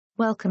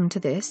Welcome to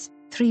this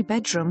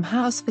 3-bedroom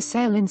house for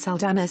sale in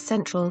Saldanha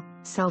Central,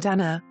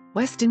 Saldanha,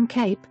 Western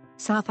Cape,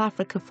 South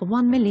Africa for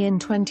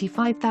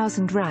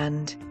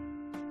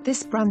R1,025,000.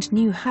 This brand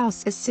new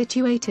house is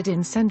situated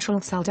in central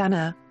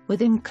Saldanha,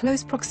 within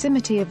close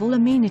proximity of all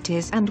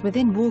amenities and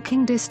within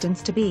walking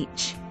distance to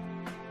beach.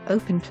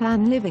 Open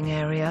plan living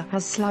area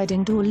has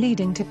sliding door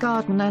leading to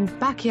garden and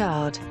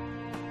backyard.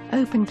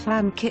 Open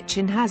plan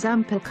kitchen has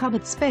ample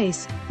cupboard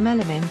space,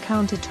 melamine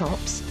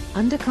countertops,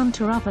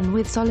 undercounter oven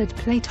with solid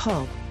plate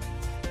hob.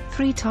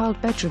 3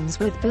 tiled bedrooms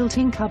with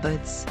built-in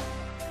cupboards.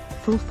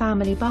 Full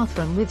family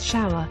bathroom with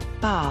shower,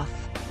 bath,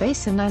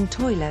 basin and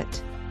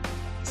toilet.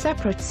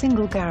 Separate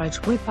single garage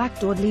with back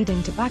door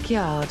leading to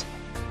backyard.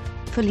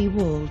 Fully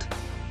walled.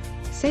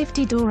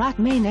 Safety door at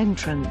main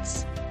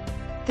entrance.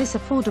 This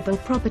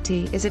affordable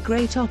property is a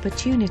great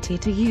opportunity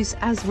to use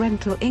as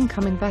rental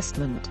income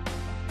investment.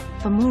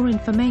 For more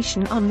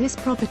information on this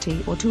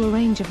property or to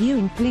arrange a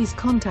viewing, please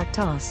contact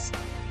us.